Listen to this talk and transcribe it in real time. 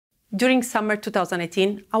During summer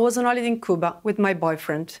 2018, I was on holiday in Cuba with my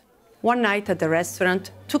boyfriend. One night at the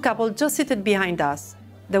restaurant, two couples just seated behind us.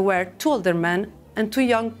 There were two older men and two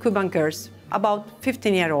young Cuban girls, about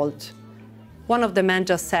 15-year-old. One of the men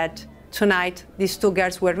just said, "Tonight, these two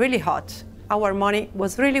girls were really hot. Our money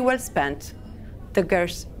was really well spent." The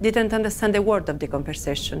girls didn't understand a word of the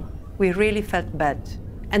conversation. We really felt bad,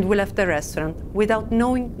 and we left the restaurant without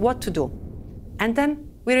knowing what to do. And then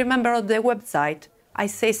we remembered on the website, I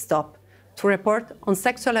Say Stop, to report on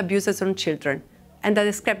sexual abuses on children, and I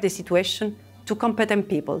described the situation to competent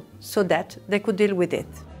people so that they could deal with it.